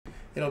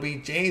It'll be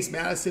James,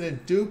 Madison,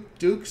 and Duke.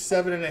 Duke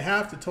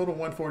 7.5. The total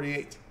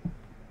 148.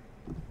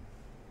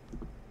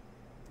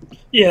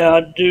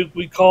 Yeah, Duke,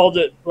 we called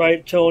it,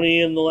 right,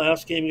 Tony, in the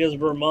last game against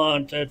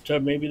Vermont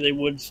that maybe they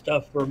would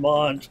stuff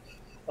Vermont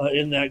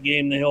in that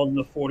game. They held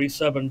them to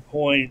 47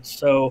 points.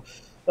 So,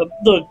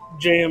 look,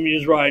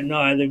 JMU's riding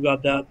high. They've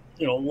got that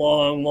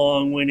long,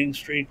 long winning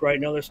streak right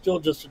now. They're still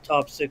just a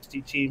top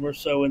 60 team or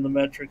so in the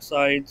metric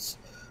sites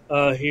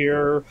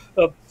here.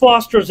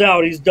 Foster's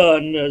out. He's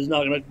done. He's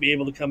not going to be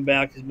able to come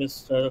back. He's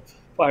missed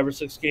 5 or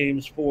 6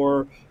 games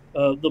for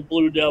the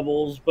Blue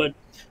Devils. But,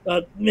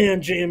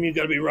 man, JMU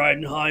got to be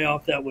riding high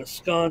off that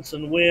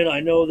Wisconsin win. I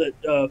know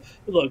that,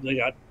 look, they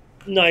got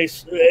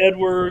nice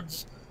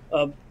Edwards,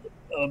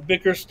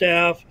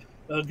 Bickerstaff,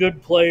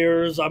 good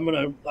players. I'm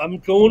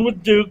going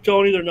with Duke,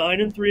 Tony. They're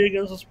 9-3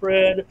 against the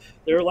spread.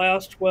 Their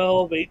last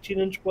 12,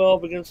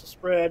 18-12 against the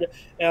spread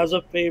as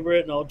a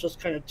favorite. And I'll just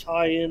kind of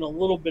tie in a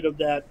little bit of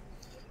that.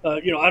 I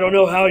don't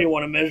know how you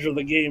want to measure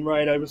the game,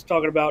 right? I was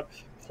talking about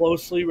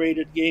closely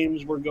rated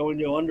games were going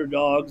to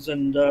underdogs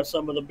and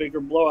some of the bigger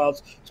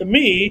blowouts. To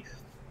me,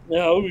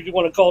 you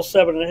want to call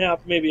 7.5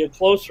 maybe a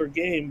closer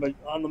game, but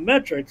on the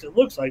metrics, it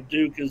looks like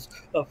Duke is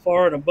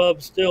far and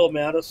above still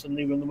Madison,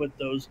 even with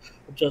those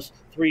just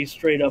 3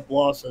 straight up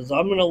losses.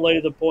 I'm going to lay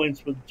the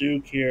points with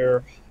Duke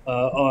here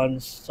on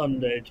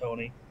Sunday,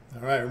 Tony.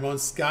 All right, Ramon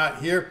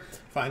Scott here.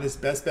 Find his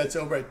best bets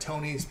over at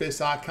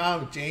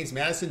TonySpits.com. James,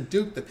 Madison,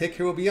 Duke. The pick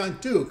here will be on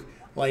Duke,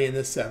 laying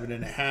the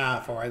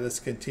 7.5. All right, let's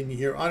continue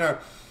here on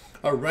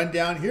our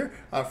rundown here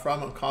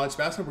from college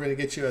basketball. We're going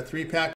to get you a 3-pack